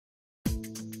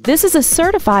This is a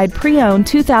certified pre-owned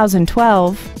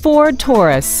 2012 Ford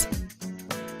Taurus.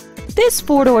 This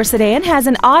four-door sedan has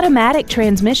an automatic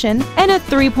transmission and a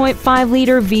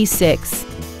 3.5-liter V6.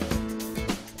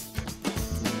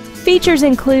 Features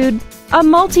include a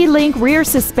multi-link rear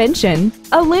suspension,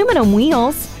 aluminum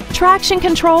wheels, traction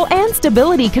control and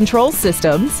stability control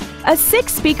systems, a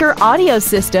 6-speaker audio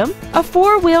system, a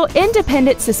 4-wheel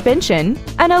independent suspension,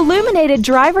 an illuminated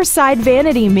driver's side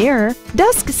vanity mirror,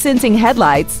 dusk-sensing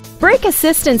headlights, brake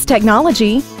assistance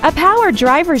technology, a power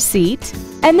driver's seat,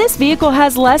 and this vehicle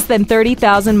has less than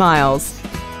 30,000 miles.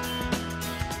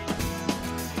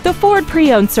 The Ford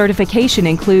Pre-Owned certification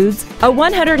includes a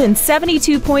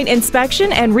 172-point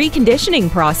inspection and reconditioning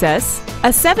process, a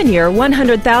 7-year,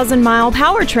 100,000-mile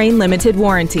powertrain limited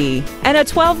warranty, and a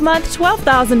 12-month,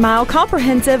 12,000-mile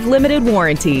comprehensive limited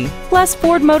warranty, plus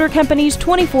Ford Motor Company's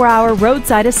 24-hour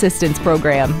roadside assistance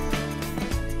program.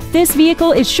 This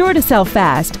vehicle is sure to sell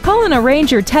fast. Call and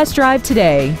arrange your test drive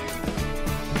today.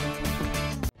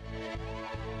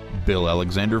 Bill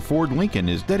Alexander Ford Lincoln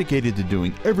is dedicated to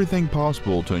doing everything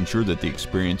possible to ensure that the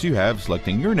experience you have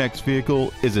selecting your next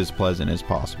vehicle is as pleasant as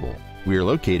possible. We are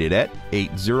located at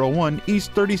 801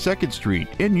 East 32nd Street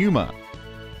in Yuma.